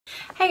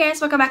Hey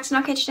guys, welcome back to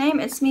No Kitchen Name.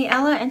 It's me,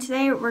 Ella, and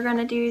today we're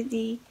gonna do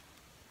the...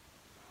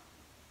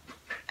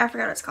 I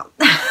forgot what it's called.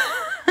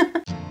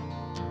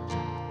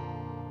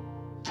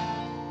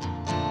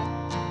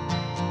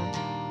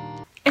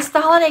 It's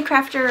the Holiday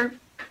Crafter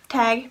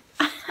tag.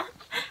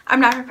 I'm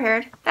not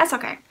prepared. That's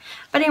okay.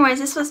 But anyways,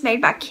 this was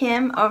made by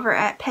Kim over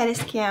at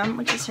Pettis Kim,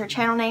 which is her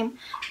channel name,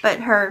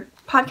 but her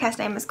podcast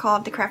name is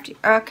called the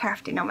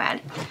Crafty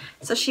Nomad.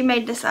 So she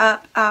made this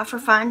up for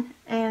fun,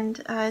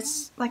 and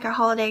it's like a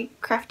holiday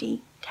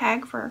crafty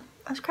tag for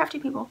us crafty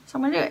people. So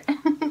I'm gonna do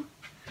it.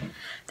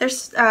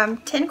 There's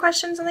 10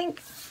 questions, I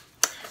think.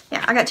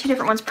 Yeah, I got 2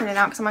 different ones printed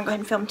out because I'm going to go ahead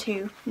and film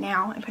 2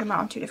 now and put them out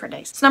on 2 different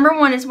days. So number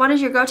 1 is, what is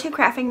your go-to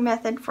crafting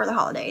method for the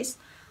holidays?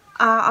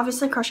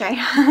 Obviously crochet.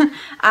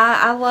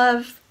 I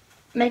love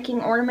making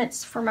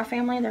ornaments for my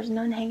family. There's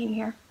none hanging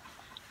here.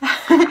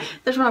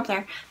 There's one up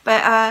there.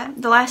 But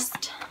the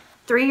last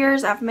 3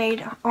 years I've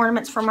made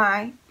ornaments for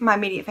my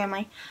immediate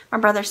family. My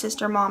brother,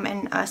 sister, mom,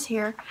 and us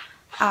here.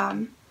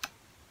 And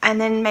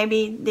then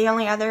maybe the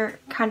only other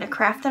kind of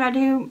craft that I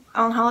do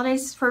on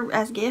holidays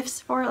as gifts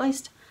for at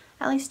least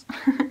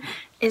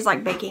is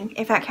like baking,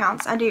 if that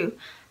counts. I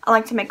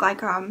like to make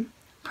like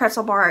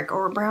pretzel bark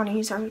or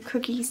brownies or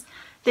cookies.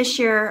 This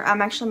year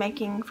I'm actually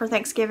making for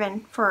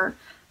Thanksgiving for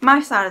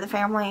my side of the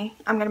family.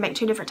 I'm going to make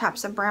 2 different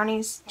types of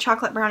brownies,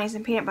 chocolate brownies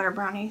and peanut butter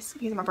brownies,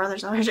 because my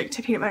brother's allergic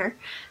to peanut butter,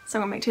 so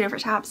I'm going to make 2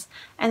 different types.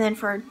 And then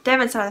for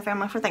Devin's side of the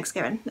family for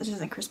Thanksgiving, this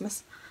isn't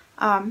Christmas,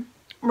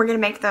 we're going to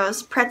make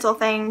those pretzel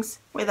things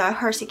with a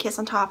Hershey Kiss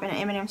on top and an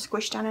M&M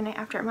squished down in it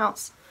after it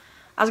melts.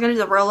 I was going to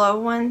do the Rolo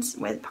ones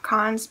with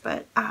pecans,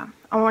 but I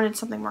wanted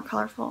something more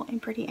colorful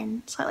and pretty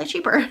and slightly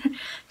cheaper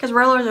because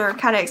Rolos are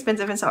kind of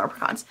expensive and so are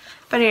pecans.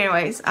 But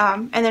anyways,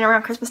 and then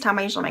around Christmas time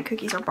I usually make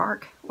cookies or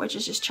bark, which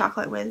is just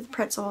chocolate with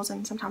pretzels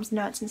and sometimes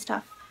nuts and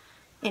stuff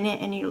in it,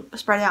 and you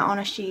spread it out on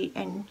a sheet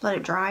and let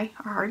it dry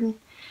or harden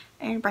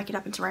and break it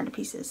up into random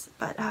pieces.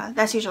 But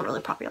that's usually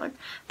really popular.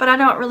 But I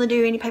don't really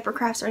do any paper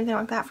crafts or anything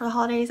like that for the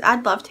holidays.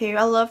 I'd love to.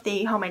 I love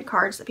the homemade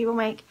cards that people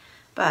make,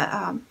 but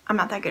I'm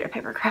not that good at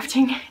paper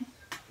crafting.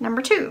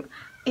 Number 2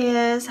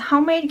 is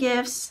homemade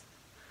gifts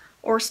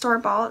or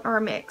store-bought or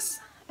a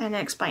mix. And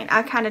explain.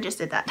 I kind of just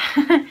did that.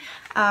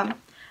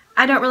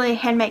 I don't really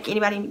hand make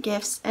anybody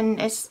gifts, and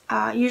it's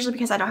usually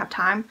because I don't have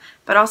time.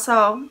 But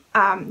also,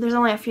 there's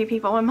only a few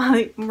people in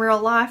my real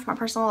life, my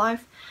personal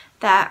life,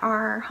 that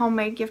are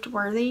homemade gift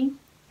worthy.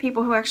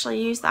 People who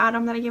actually use the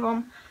item that I give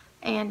them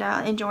and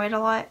enjoy it a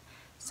lot.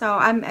 So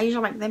I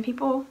usually make them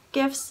people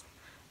gifts.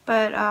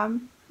 But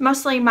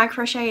mostly my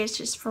crochet is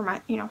just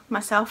for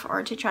myself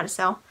or to try to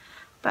sell.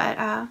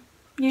 But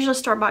usually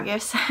store-bought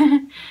gifts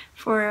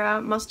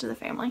for most of the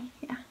family.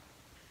 Yeah.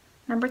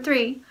 Number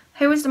 3,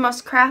 who is the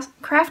most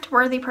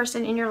craft-worthy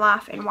person in your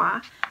life and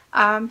why?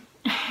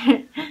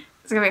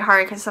 It's gonna be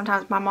hard because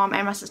sometimes my mom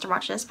and my sister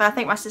watch this, but I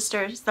think my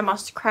sister is the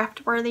most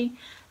craft-worthy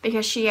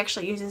because she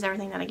actually uses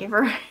everything that I give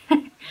her.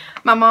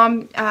 My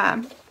mom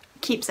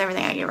keeps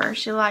everything I give her.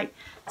 It's like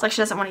she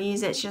doesn't want to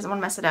use it. She doesn't want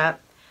to mess it up.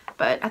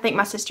 But I think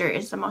my sister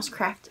is the most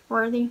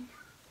craft-worthy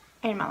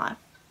in my life.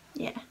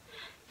 Yeah.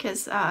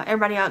 Because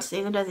everybody else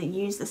either doesn't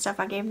use the stuff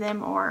I gave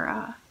them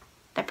or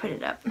they put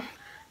it up.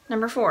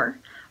 Number 4.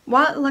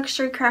 What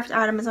luxury craft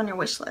item is on your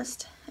wish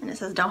list? And it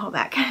says don't hold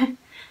back. I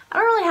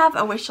don't really have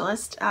a wish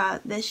list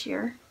this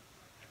year.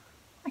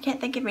 I can't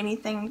think of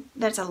anything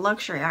that's a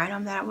luxury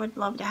item that I would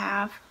love to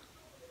have.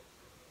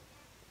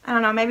 I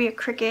don't know, maybe a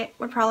Cricut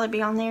would probably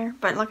be on there.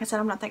 But like I said,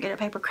 I'm not that good at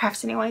paper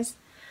crafts anyways.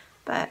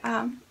 But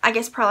I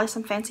guess probably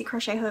some fancy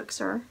crochet hooks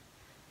or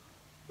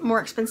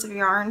more expensive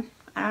yarn.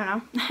 I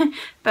don't know.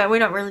 But we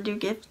don't really do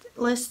gift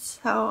lists,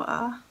 so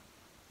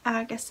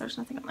I guess there's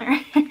nothing on there.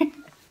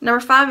 Number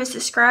 5 is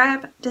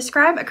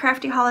describe a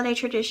crafty holiday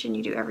tradition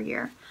you do every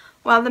year.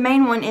 Well, the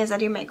main one is I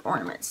do make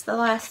ornaments. The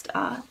last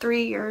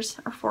 3 years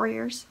or 4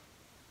 years,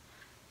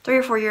 3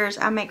 or 4 years,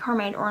 I make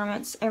homemade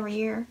ornaments every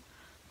year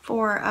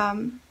for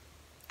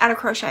out of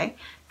crochet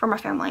for my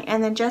family.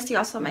 And then Jesse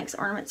also makes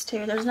ornaments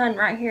too. There's none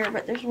right here,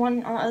 but there's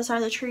one on the other side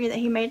of the tree that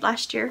he made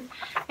last year,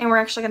 and we're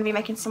actually going to be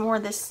making some more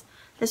this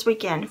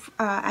weekend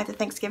at the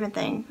Thanksgiving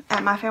thing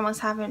at my family's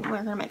having.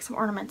 We're going to make some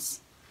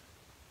ornaments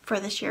for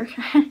this year.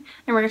 And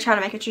we're going to try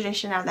to make a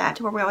tradition out of that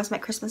to where we always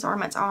make Christmas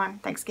ornaments on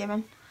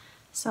Thanksgiving,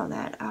 so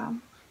that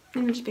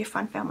it'll just be a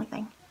fun family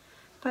thing.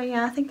 But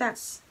yeah, I think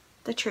that's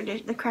the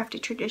crafty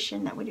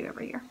tradition that we do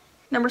every year.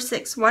 Number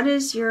 6, what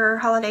is your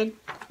holiday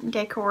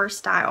decor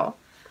style?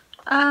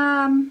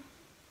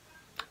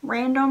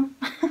 Random.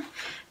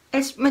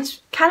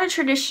 It's kind of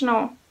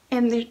traditional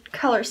in the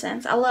color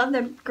sense. I love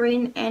the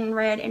green and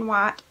red and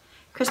white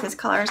Christmas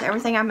colors.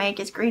 Everything I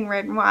make is green,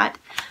 red, and white.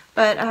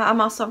 But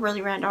I'm also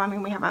really random. I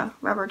mean, we have a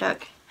rubber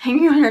duck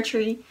hanging on our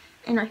tree,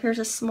 and here's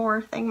a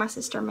s'more thing my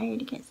sister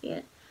made. You can't see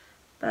it.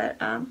 But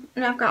and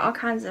I've got all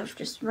kinds of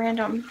just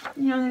random,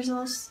 there's a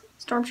little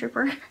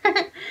stormtrooper.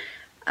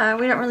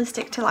 We don't really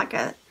stick to like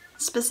a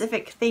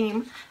specific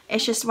theme.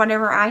 It's just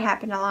whatever I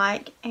happen to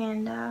like,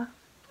 and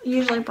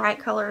usually bright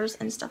colors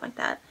and stuff like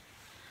that.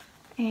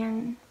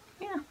 And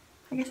yeah,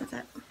 I guess that's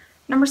it.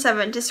 Number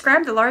 7,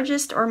 describe the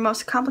largest or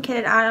most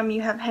complicated item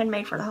you have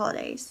handmade for the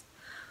holidays.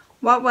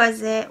 What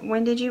was it?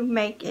 When did you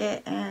make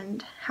it?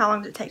 And how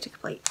long did it take to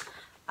complete?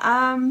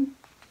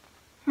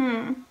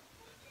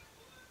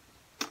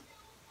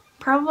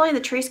 Probably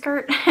the tree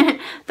skirt,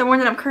 the one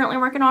that I'm currently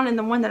working on and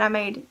the one that I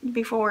made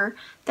before.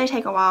 They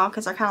take a while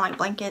because they're kind of like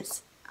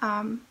blankets.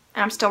 And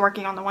I'm still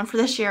working on the one for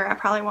this year. I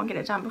probably won't get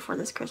it done before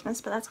this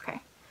Christmas, but that's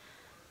okay.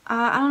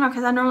 I don't know,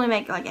 because I normally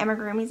make like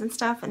amigurumis and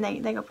stuff, and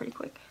they go pretty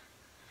quick.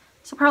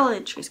 So probably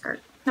the tree skirt.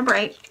 Number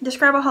 8,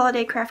 describe a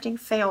holiday crafting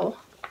fail.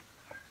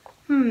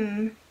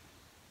 I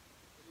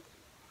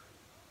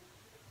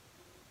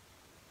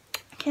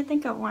can't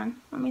think of one.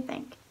 Let me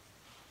think.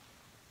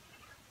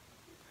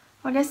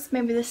 Well, I guess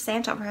maybe this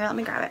Santa over here. Let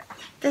me grab it.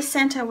 This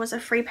Santa was a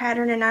free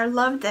pattern, and I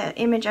loved the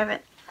image of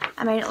it.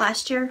 I made it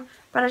last year,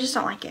 but I just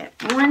don't like it.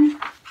 One,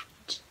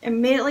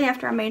 immediately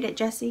after I made it,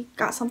 Jesse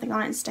got something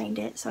on it and stained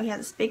it, so he has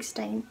this big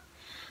stain.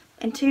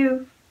 And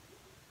 2,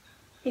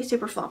 he's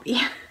super floppy.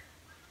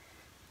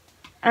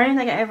 I don't even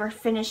think I ever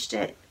finished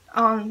it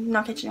on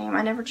No Kitchen Name.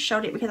 I never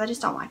showed it because I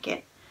just don't like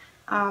it.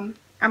 I'm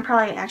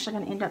probably actually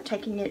going to end up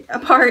taking it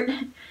apart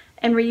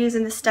and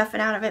reusing the stuffing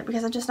out of it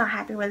because I'm just not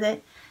happy with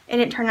it. It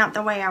didn't turn out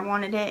the way I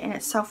wanted it, and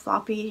it's so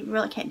floppy. You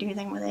really can't do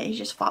anything with it. It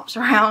just flops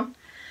around.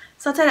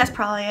 So I'd say that's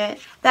probably it.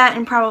 That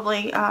and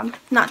probably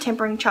not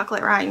tempering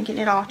chocolate right and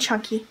getting it all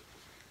chunky.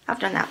 I've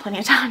done that plenty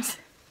of times.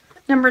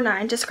 Number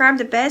 9, describe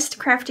the best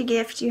crafty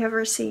gift you have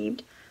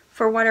received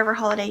for whatever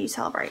holiday you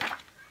celebrate.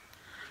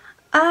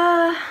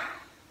 I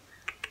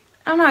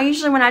don't know.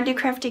 Usually when I do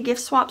crafty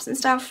gift swaps and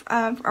stuff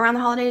around the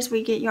holidays,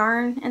 we get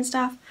yarn and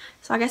stuff.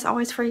 So I guess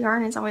always free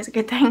yarn is always a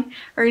good thing.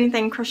 Or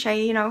anything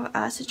crochet, you know,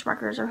 stitch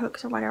markers or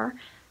hooks or whatever.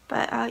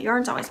 But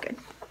yarn's always good.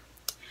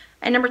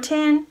 And number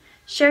 10,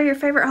 share your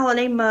favorite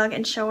holiday mug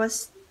and show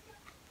us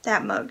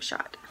that mug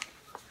shot.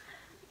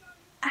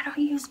 I don't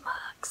use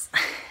mugs.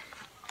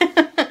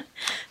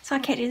 So I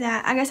can't do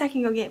that. I guess I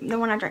can go get the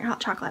one I drink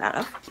hot chocolate out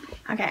of.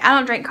 Okay, I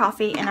don't drink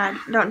coffee and I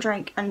don't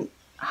drink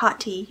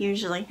hot tea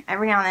usually,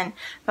 every now and then,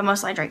 but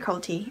mostly I drink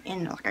cold tea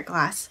in like a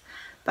glass.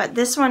 But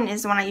this one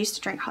is the one I used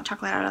to drink hot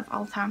chocolate out of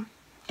all the time.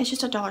 It's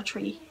just a Dollar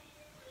Tree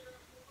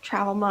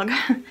travel mug.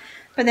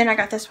 But then I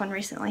got this one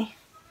recently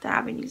that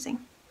I've been using.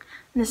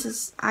 And this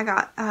is, I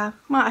got, well,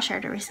 I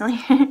shared it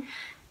recently.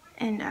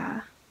 And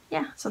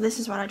yeah, so this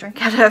is what I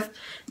drink out of.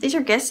 These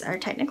are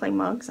technically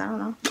mugs, I don't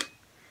know.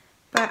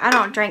 But I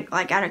don't drink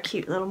like out of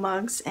cute little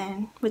mugs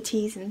and with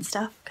teas and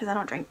stuff because I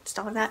don't drink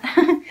stuff like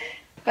that.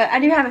 But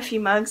I do have a few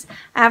mugs.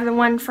 I have the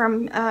one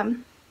from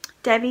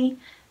Debbie,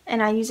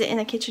 and I use it in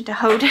the kitchen to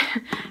hold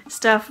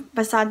stuff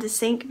beside the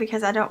sink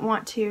because I don't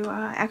want to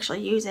actually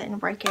use it and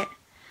break it.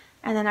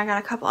 And then I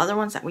got a couple other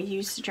ones that we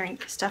use to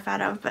drink stuff out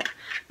of, but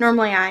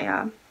normally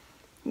I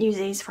use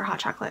these for hot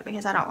chocolate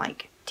because I don't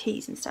like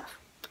teas and stuff.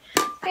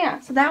 But yeah,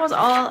 so that was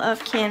all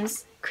of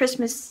Kim's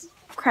Christmas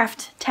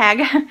craft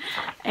tag.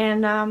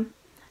 And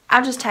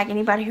I'll just tag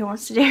anybody who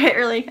wants to do it,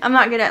 really. I'm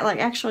not good at like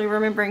actually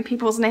remembering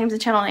people's names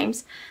and channel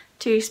names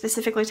to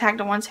specifically tag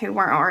the ones who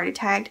weren't already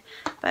tagged.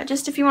 But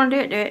just if you want to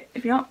do it, do it.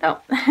 If you don't,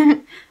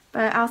 don't.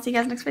 But I'll see you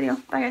guys next video.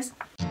 Bye, guys.